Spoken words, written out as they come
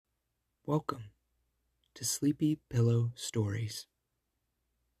Welcome to Sleepy Pillow Stories.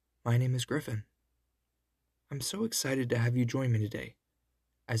 My name is Griffin. I'm so excited to have you join me today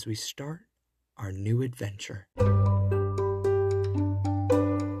as we start our new adventure.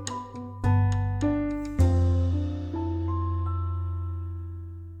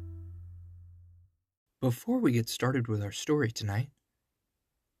 Before we get started with our story tonight,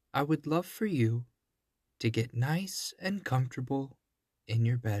 I would love for you to get nice and comfortable in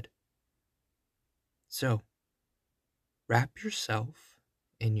your bed. So, wrap yourself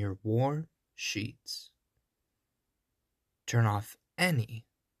in your warm sheets. Turn off any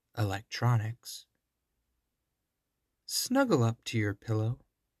electronics. Snuggle up to your pillow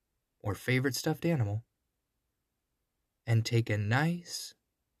or favorite stuffed animal and take a nice,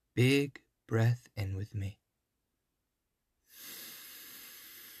 big breath in with me.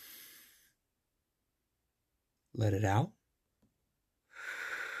 Let it out.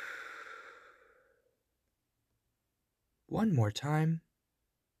 One more time.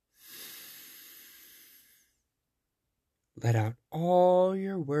 Let out all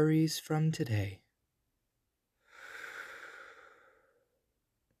your worries from today.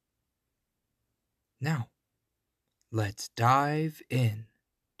 Now, let's dive in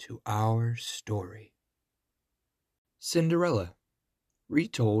to our story. Cinderella,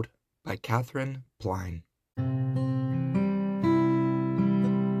 retold by Catherine Pline.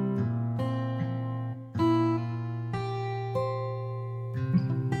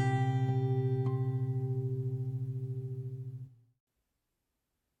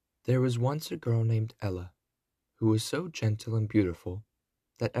 There was once a girl named Ella, who was so gentle and beautiful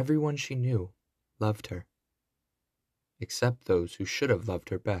that everyone she knew loved her, except those who should have loved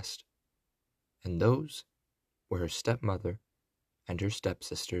her best, and those were her stepmother and her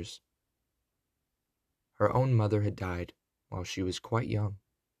stepsisters. Her own mother had died while she was quite young,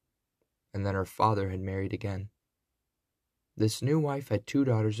 and then her father had married again. This new wife had 2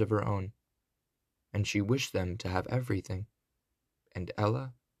 daughters of her own, and she wished them to have everything, and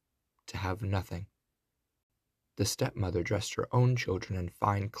Ella to have nothing. The stepmother dressed her own children in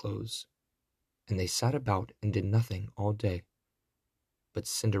fine clothes, and they sat about and did nothing all day. But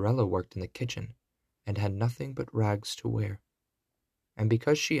Cinderella worked in the kitchen and had nothing but rags to wear, and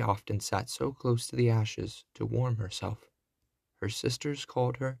because she often sat so close to the ashes to warm herself, her sisters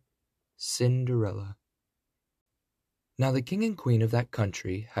called her Cinderella. Now the king and queen of that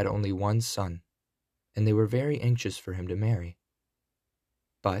country had only one son, and they were very anxious for him to marry.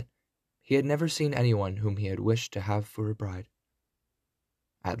 But he had never seen anyone whom he had wished to have for a bride.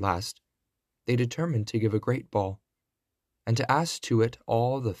 At last, they determined to give a great ball, and to ask to it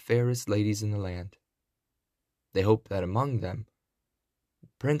all the fairest ladies in the land. They hoped that among them, the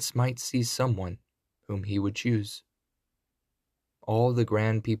prince might see someone whom he would choose. All the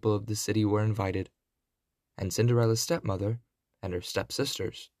grand people of the city were invited, and Cinderella's stepmother and her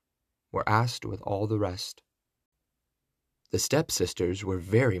stepsisters were asked with all the rest. The stepsisters were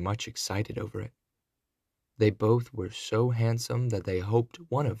very much excited over it. They both were so handsome that they hoped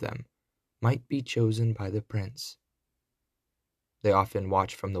one of them might be chosen by the prince. They often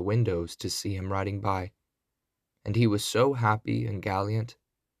watched from the windows to see him riding by, and he was so happy and gallant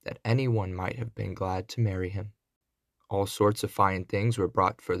that anyone might have been glad to marry him. All sorts of fine things were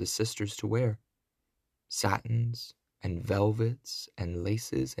brought for the sisters to wear: satins and velvets and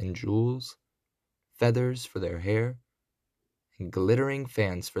laces and jewels, feathers for their hair, and glittering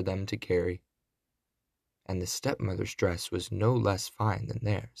fans for them to carry. And the stepmother's dress was no less fine than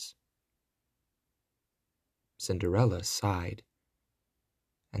theirs. Cinderella sighed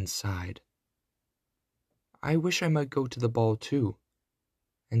and sighed. "I wish I might go to the ball too,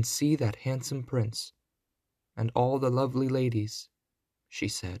 and see that handsome prince, and all the lovely ladies," she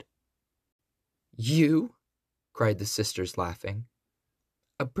said. "You?" cried the sisters, laughing.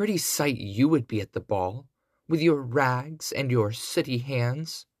 "A pretty sight you would be at the ball, with your rags and your sooty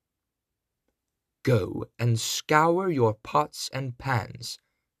hands." "Go and scour your pots and pans,"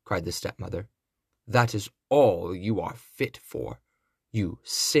 cried the stepmother. "That is all you are fit for, you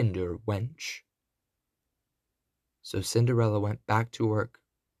cinder wench." So Cinderella went back to work,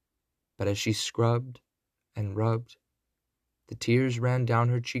 but as she scrubbed and rubbed, the tears ran down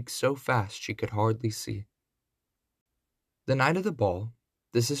her cheeks so fast she could hardly see. The night of the ball,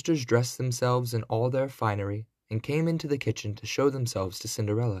 the sisters dressed themselves in all their finery and came into the kitchen to show themselves to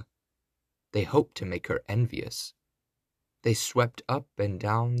Cinderella. They hoped to make her envious. They swept up and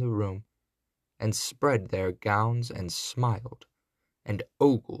down the room, and spread their gowns and smiled and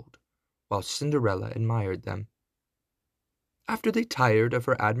ogled while Cinderella admired them. After they tired of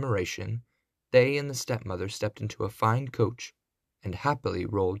her admiration, they and the stepmother stepped into a fine coach and happily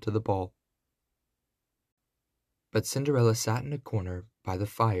rolled to the ball. But Cinderella sat in a corner by the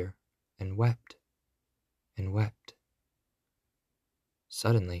fire and wept and wept.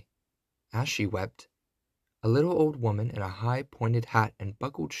 Suddenly, as she wept, a little old woman in a high pointed hat and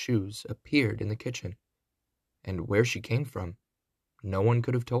buckled shoes appeared in the kitchen, and where she came from, no one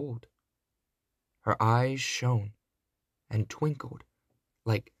could have told. Her eyes shone and twinkled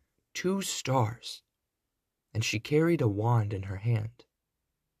like two stars, and she carried a wand in her hand.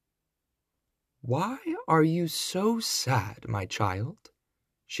 "Why are you so sad, my child?"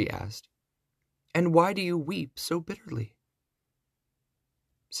 she asked. "And why do you weep so bitterly?"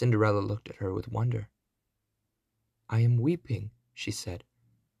 Cinderella looked at her with wonder. "I am weeping," she said,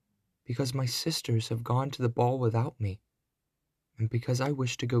 "because my sisters have gone to the ball without me, and because I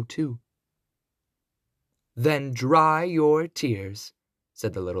wish to go too." "Then dry your tears,"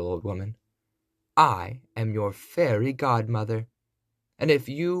 said the little old woman. "I am your fairy godmother, and if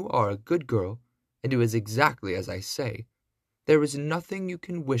you are a good girl and do exactly as I say, there is nothing you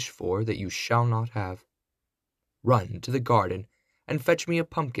can wish for that you shall not have. Run to the garden and fetch me a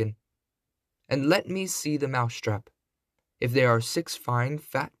pumpkin, and let me see the mousetrap. If there are 6 fine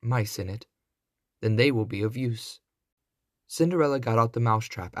fat mice in it, then they will be of use." Cinderella got out the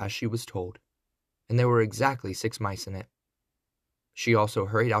mousetrap as she was told, and there were exactly 6 mice in it. She also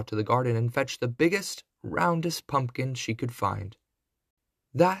hurried out to the garden and fetched the biggest, roundest pumpkin she could find.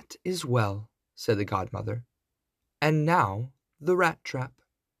 "That is well," said the godmother. "And now the rat trap."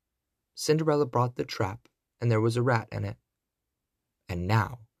 Cinderella brought the trap, and there was a rat in it. "And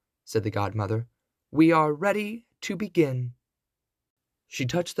now," said the godmother, "we are ready to begin." She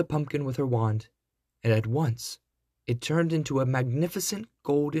touched the pumpkin with her wand, and at once it turned into a magnificent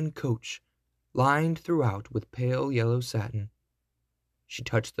golden coach, lined throughout with pale yellow satin. She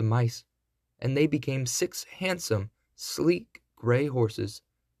touched the mice, and they became 6 handsome, sleek, gray horses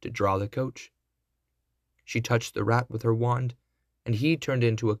to draw the coach. She touched the rat with her wand, and he turned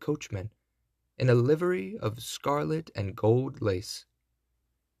into a coachman, in a livery of scarlet and gold lace.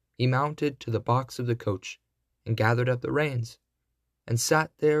 He mounted to the box of the coach, and gathered up the reins, and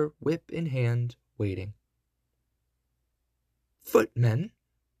sat there whip in hand, waiting. "Footmen,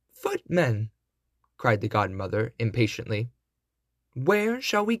 footmen!" cried the godmother impatiently. "Where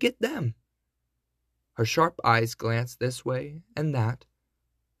shall we get them?" Her sharp eyes glanced this way and that,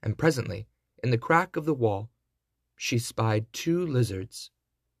 and presently, in the crack of the wall, she spied 2 lizards.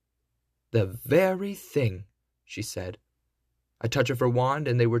 "The very thing," she said. A touch of her wand,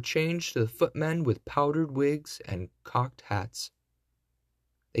 and they were changed to the footmen with powdered wigs and cocked hats.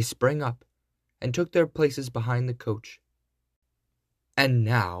 They sprang up and took their places behind the coach. "And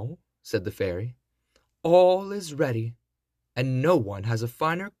now," said the fairy, "all is ready, and no one has a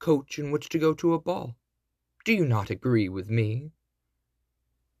finer coach in which to go to a ball. Do you not agree with me?"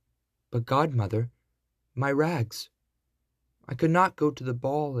 "But, godmother, my rags. I could not go to the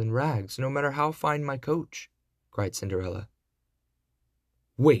ball in rags, no matter how fine my coach," cried Cinderella.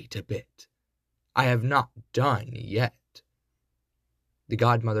 "Wait a bit. I have not done yet." The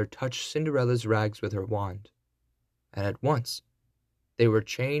godmother touched Cinderella's rags with her wand, and at once they were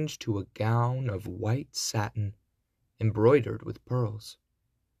changed to a gown of white satin, embroidered with pearls.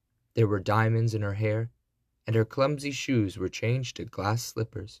 There were diamonds in her hair, and her clumsy shoes were changed to glass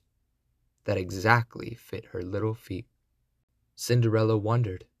slippers that exactly fit her little feet. Cinderella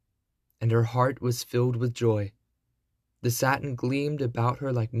wondered, and her heart was filled with joy. The satin gleamed about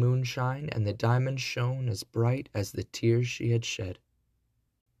her like moonshine, and the diamonds shone as bright as the tears she had shed.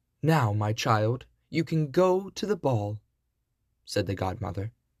 "Now, my child, you can go to the ball," said the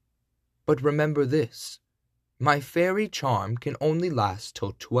godmother. "But remember this, my fairy charm can only last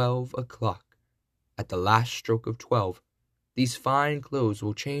till 12 o'clock. At the last stroke of 12, these fine clothes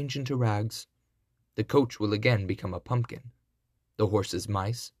will change into rags. The coach will again become a pumpkin, the horses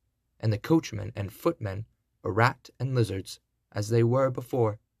mice, and the coachman and footmen a rat and lizards, as they were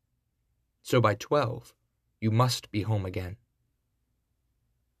before. So by 12, you must be home again."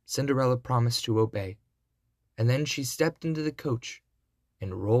 Cinderella promised to obey, and then she stepped into the coach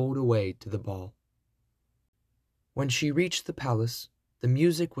and rolled away to the ball. When she reached the palace, the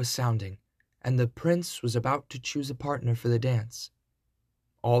music was sounding, and the prince was about to choose a partner for the dance.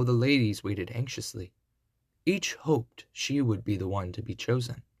 All the ladies waited anxiously. Each hoped she would be the one to be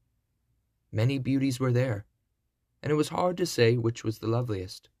chosen. Many beauties were there, and it was hard to say which was the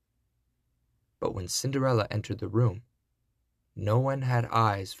loveliest. But when Cinderella entered the room, no one had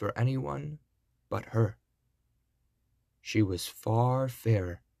eyes for anyone but her. She was far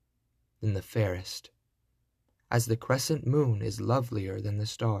fairer than the fairest, as the crescent moon is lovelier than the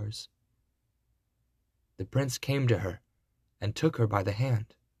stars. The prince came to her and took her by the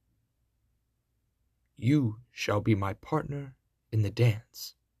hand. "You shall be my partner in the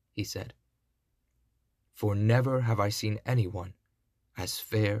dance," he said, "for never have I seen anyone as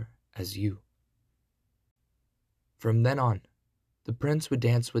fair as you." From then on, the prince would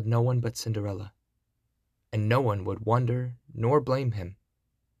dance with no one but Cinderella, and no one would wonder nor blame him,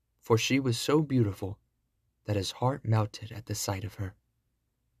 for she was so beautiful that his heart melted at the sight of her.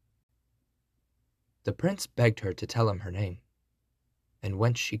 The prince begged her to tell him her name, and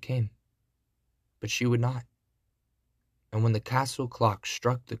whence she came, but she would not. And when the castle clock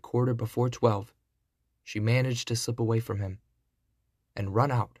struck the 12:15, she managed to slip away from him and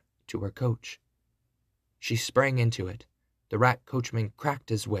run out to her coach. She sprang into it, the rat coachman cracked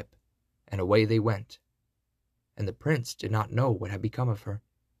his whip, and away they went, and the prince did not know what had become of her.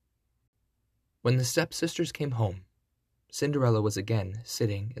 When the stepsisters came home, Cinderella was again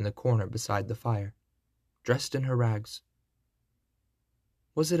sitting in the corner beside the fire, dressed in her rags.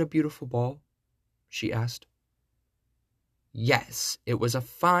 "Was it a beautiful ball?" she asked. "Yes, it was a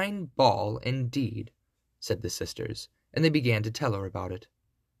fine ball indeed," said the sisters, and they began to tell her about it.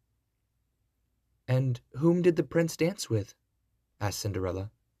 "And whom did the prince dance with?" asked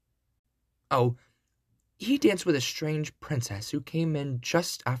Cinderella. "Oh, he danced with a strange princess who came in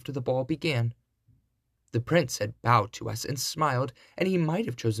just after the ball began. The prince had bowed to us and smiled, and he might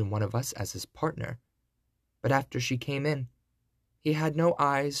have chosen one of us as his partner. But after she came in, he had no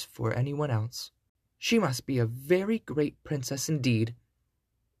eyes for anyone else. She must be a very great princess indeed,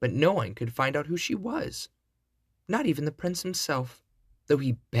 but no one could find out who she was, not even the prince himself, though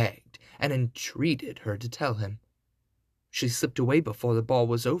he begged and entreated her to tell him. She slipped away before the ball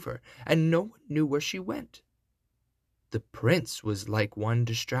was over, and no one knew where she went. The prince was like one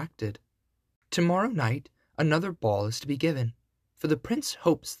distracted. Tomorrow night another ball is to be given, for the prince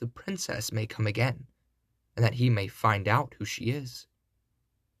hopes the princess may come again, and that he may find out who she is."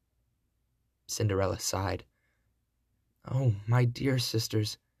 Cinderella sighed. "Oh, my dear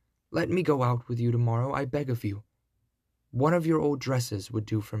sisters, let me go out with you tomorrow, I beg of you. One of your old dresses would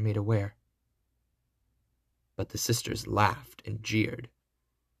do for me to wear." But the sisters laughed and jeered.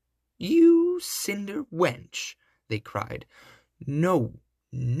 "You cinder wench," they cried. "No,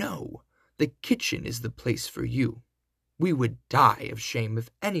 no, the kitchen is the place for you. We would die of shame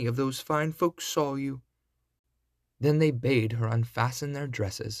if any of those fine folks saw you." Then they bade her unfasten their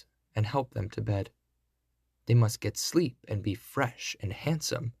dresses and help them to bed. They must get sleep and be fresh and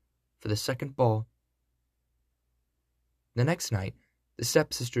handsome for the second ball. The next night the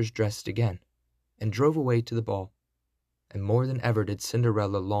stepsisters dressed again and drove away to the ball, and more than ever did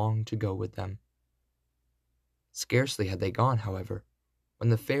Cinderella long to go with them. Scarcely had they gone, however, when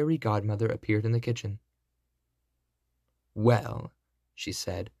the fairy godmother appeared in the kitchen. "Well," she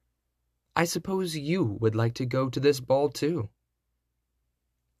said, "I suppose you would like to go to this ball too."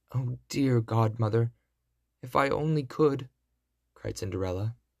 "Oh, dear godmother, if I only could," cried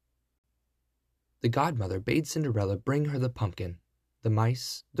Cinderella. The godmother bade Cinderella bring her the pumpkin, the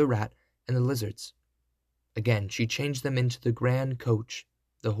mice, the rat, and the lizards. Again she changed them into the grand coach,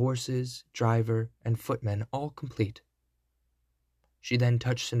 the horses, driver, and footmen all complete. She then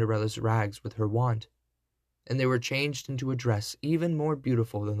touched Cinderella's rags with her wand, and they were changed into a dress even more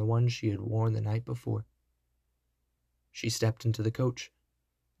beautiful than the one she had worn the night before. She stepped into the coach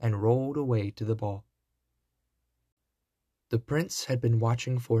and rolled away to the ball. The prince had been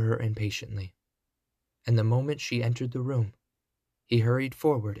watching for her impatiently, and the moment she entered the room, he hurried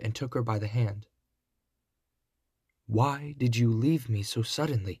forward and took her by the hand. "Why did you leave me so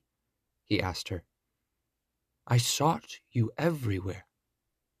suddenly?" he asked her. "I sought you everywhere,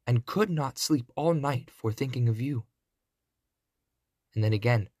 and could not sleep all night for thinking of you." And then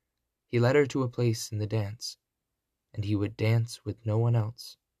again he led her to a place in the dance, and he would dance with no one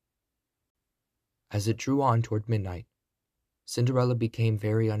else. As it drew on toward midnight, Cinderella became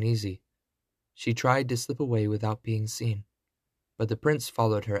very uneasy. She tried to slip away without being seen, but the prince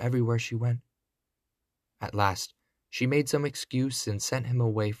followed her everywhere she went. At last she made some excuse and sent him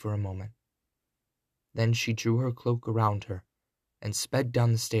away for a moment. Then she drew her cloak around her and sped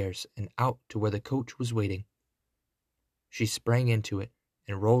down the stairs and out to where the coach was waiting. She sprang into it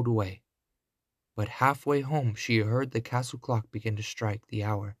and rolled away, but halfway home she heard the castle clock begin to strike the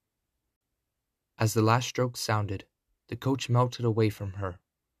hour. As the last stroke sounded, the coach melted away from her,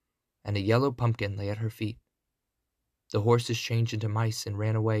 and a yellow pumpkin lay at her feet. The horses changed into mice and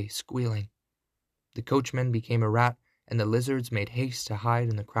ran away, squealing. The coachman became a rat, and the lizards made haste to hide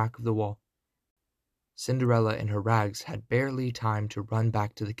in the crack of the wall. Cinderella in her rags had barely time to run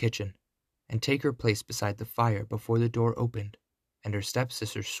back to the kitchen and take her place beside the fire before the door opened and her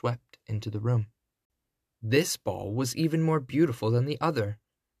stepsisters swept into the room. This ball was even more beautiful than the other,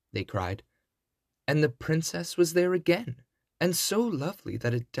 they cried, and the princess was there again, and so lovely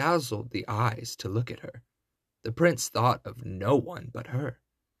that it dazzled the eyes to look at her. The prince thought of no one but her.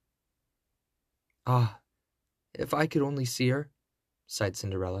 "Ah, if I could only see her," sighed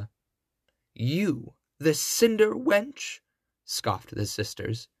Cinderella. "You, the cinder wench!" scoffed the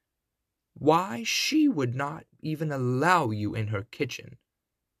sisters. "Why, she would not even allow you in her kitchen.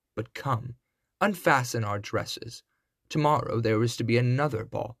 But come, unfasten our dresses. Tomorrow there is to be another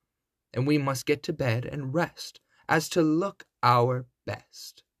ball, and we must get to bed and rest, as to look our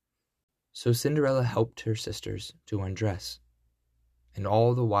best." So Cinderella helped her sisters to undress, and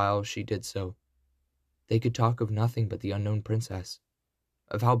all the while she did so, they could talk of nothing but the unknown princess,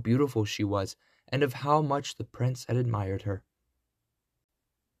 of how beautiful she was, and of how much the prince had admired her.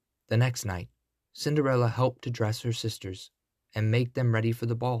 The next night, Cinderella helped to dress her sisters and make them ready for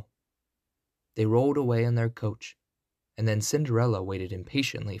the ball. They rolled away in their coach, and then Cinderella waited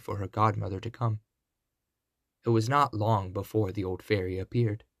impatiently for her godmother to come. It was not long before the old fairy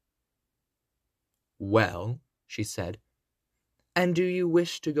appeared. "Well," she said, "and do you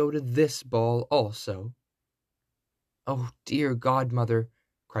wish to go to this ball also?" "Oh, dear godmother,"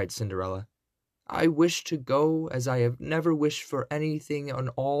 cried Cinderella, "I wish to go as I have never wished for anything in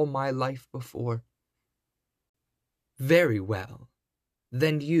all my life before." "Very well,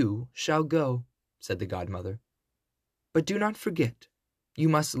 then you shall go," said the godmother. "But do not forget, you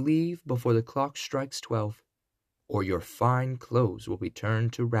must leave before the clock strikes 12, or your fine clothes will be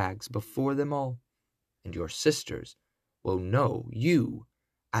turned to rags before them all, and your sisters will know you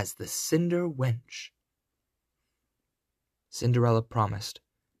as the cinder wench." Cinderella promised,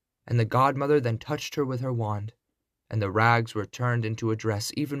 and the godmother then touched her with her wand, and the rags were turned into a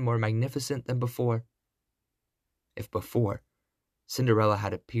dress even more magnificent than before. If before, Cinderella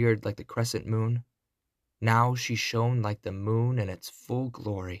had appeared like the crescent moon, now she shone like the moon in its full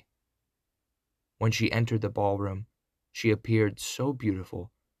glory. When she entered the ballroom, she appeared so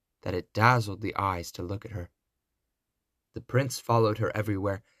beautiful that it dazzled the eyes to look at her. The prince followed her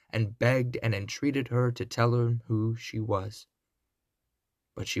everywhere, and begged and entreated her to tell him who she was.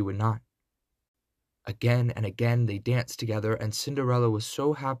 But she would not. Again and again they danced together, and Cinderella was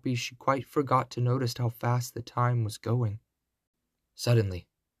so happy she quite forgot to notice how fast the time was going. Suddenly,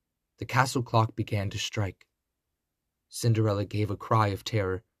 the castle clock began to strike. Cinderella gave a cry of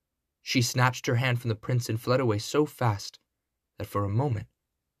terror. She snatched her hand from the prince and fled away so fast that for a moment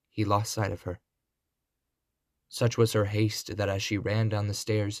he lost sight of her. Such was her haste that as she ran down the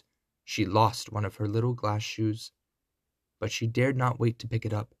stairs, she lost one of her little glass shoes, but she dared not wait to pick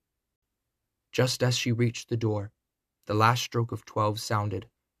it up. Just as she reached the door, the last stroke of 12 sounded.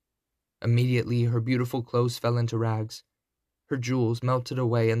 Immediately her beautiful clothes fell into rags, her jewels melted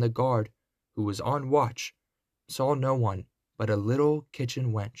away, and the guard, who was on watch, saw no one but a little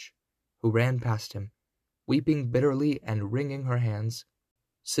kitchen wench, who ran past him, weeping bitterly and wringing her hands.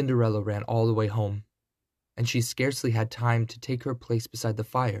 Cinderella ran all the way home, and she scarcely had time to take her place beside the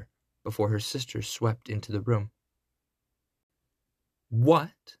fire before her sisters swept into the room.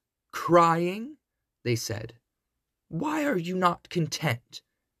 "What? Crying?" they said. "Why are you not content?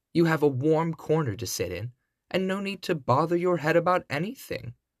 You have a warm corner to sit in, and no need to bother your head about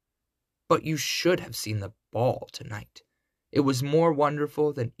anything. But you should have seen the ball tonight. It was more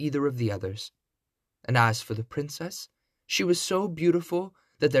wonderful than either of the others. And as for the princess, she was so beautiful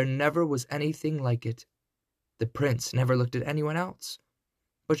that there never was anything like it. The prince never looked at anyone else,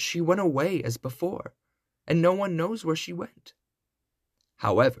 but she went away as before, and no one knows where she went.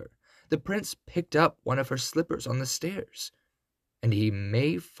 However, the prince picked up one of her slippers on the stairs, and he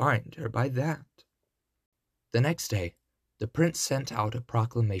may find her by that." The next day, the prince sent out a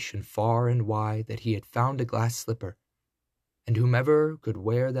proclamation far and wide that he had found a glass slipper, and whomever could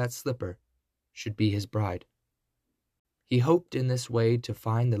wear that slipper should be his bride. He hoped in this way to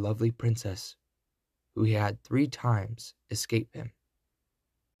find the lovely princess, who had 3 times escaped him.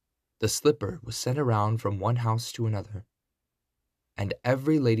 The slipper was sent around from one house to another, and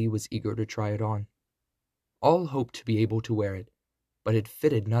every lady was eager to try it on. All hoped to be able to wear it, but it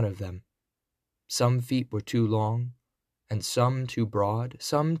fitted none of them. Some feet were too long, and some too broad,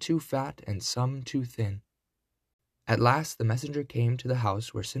 some too fat, and some too thin. At last the messenger came to the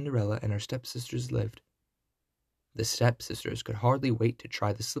house where Cinderella and her stepsisters lived. The stepsisters could hardly wait to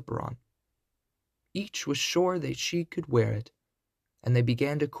try the slipper on. Each was sure that she could wear it, and they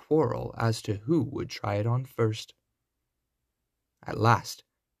began to quarrel as to who would try it on first. At last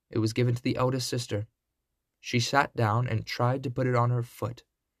it was given to the eldest sister. She sat down and tried to put it on her foot,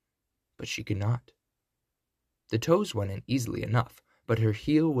 but she could not. The toes went in easily enough, but her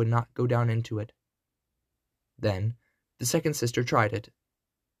heel would not go down into it. Then the second sister tried it,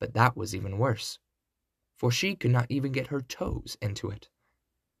 but that was even worse, for she could not even get her toes into it.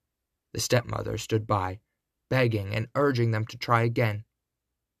 The stepmother stood by, begging and urging them to try again.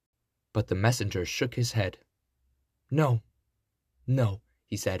 But the messenger shook his head. "No, no,"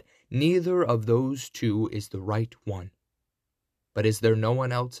 he said, "neither of those two is the right one. But is there no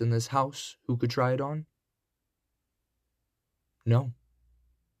one else in this house who could try it on?" No,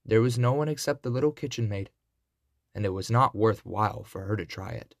 there was no one except the little kitchen maid, and it was not worth while for her to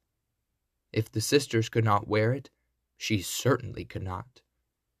try it. If the sisters could not wear it, she certainly could not.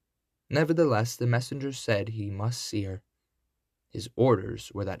 Nevertheless, the messenger said he must see her. His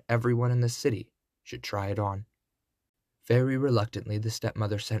orders were that everyone in the city should try it on. Very reluctantly, the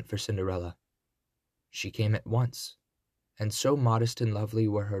stepmother sent for Cinderella. She came at once, and so modest and lovely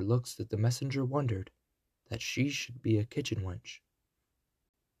were her looks that the messenger wondered that she should be a kitchen wench.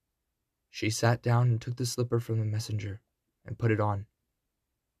 She sat down and took the slipper from the messenger and put it on,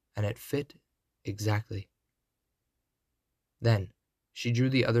 and it fit exactly. Then she drew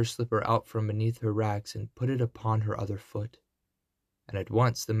the other slipper out from beneath her rags and put it upon her other foot, and at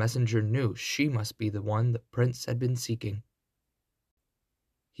once the messenger knew she must be the one the prince had been seeking.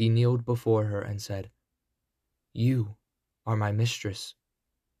 He kneeled before her and said, "You are my mistress,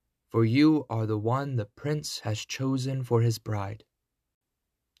 for you are the one the prince has chosen for his bride."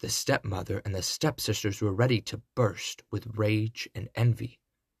 The stepmother and the stepsisters were ready to burst with rage and envy.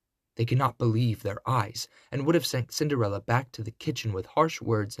 They could not believe their eyes, and would have sent Cinderella back to the kitchen with harsh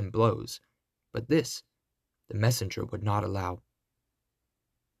words and blows, but this the messenger would not allow.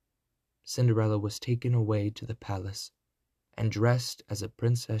 Cinderella was taken away to the palace, and dressed as a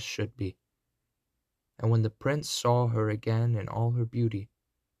princess should be. And when the prince saw her again in all her beauty,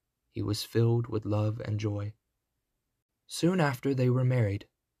 he was filled with love and joy. Soon after they were married,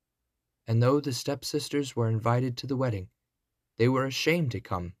 and though the stepsisters were invited to the wedding, they were ashamed to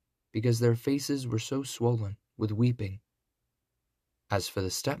come because their faces were so swollen with weeping. As for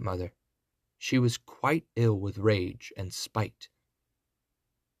the stepmother, she was quite ill with rage and spite.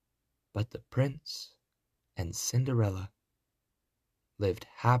 But the prince and Cinderella lived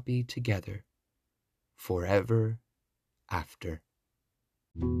happy together forever after.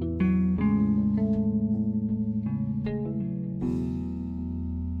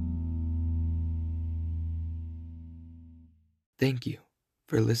 Thank you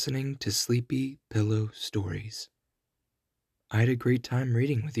for listening to Sleepy Pillow Stories. I had a great time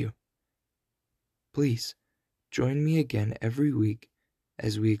reading with you. Please join me again every week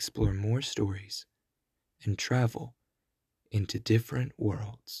as we explore more stories and travel into different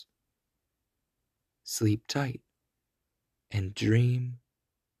worlds. Sleep tight and dream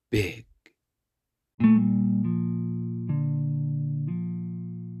big.